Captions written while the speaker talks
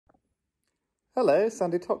Hello,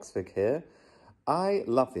 Sandy Toksvig here. I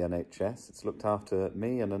love the NHS. It's looked after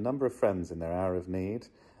me and a number of friends in their hour of need,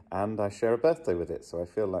 and I share a birthday with it, so I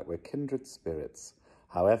feel like we're kindred spirits.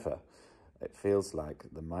 However, it feels like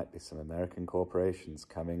there might be some American corporations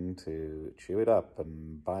coming to chew it up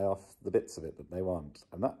and buy off the bits of it that they want,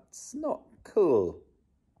 and that's not cool,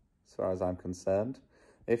 as far as I'm concerned.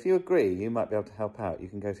 If you agree, you might be able to help out. You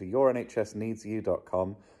can go to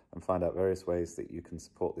yournhsneedsyou.com and find out various ways that you can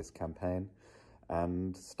support this campaign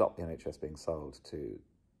and stop the NHS being sold to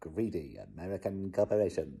greedy American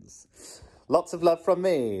corporations. Lots of love from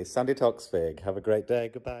me, Sandy Toksvig. Have a great day.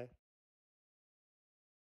 Goodbye.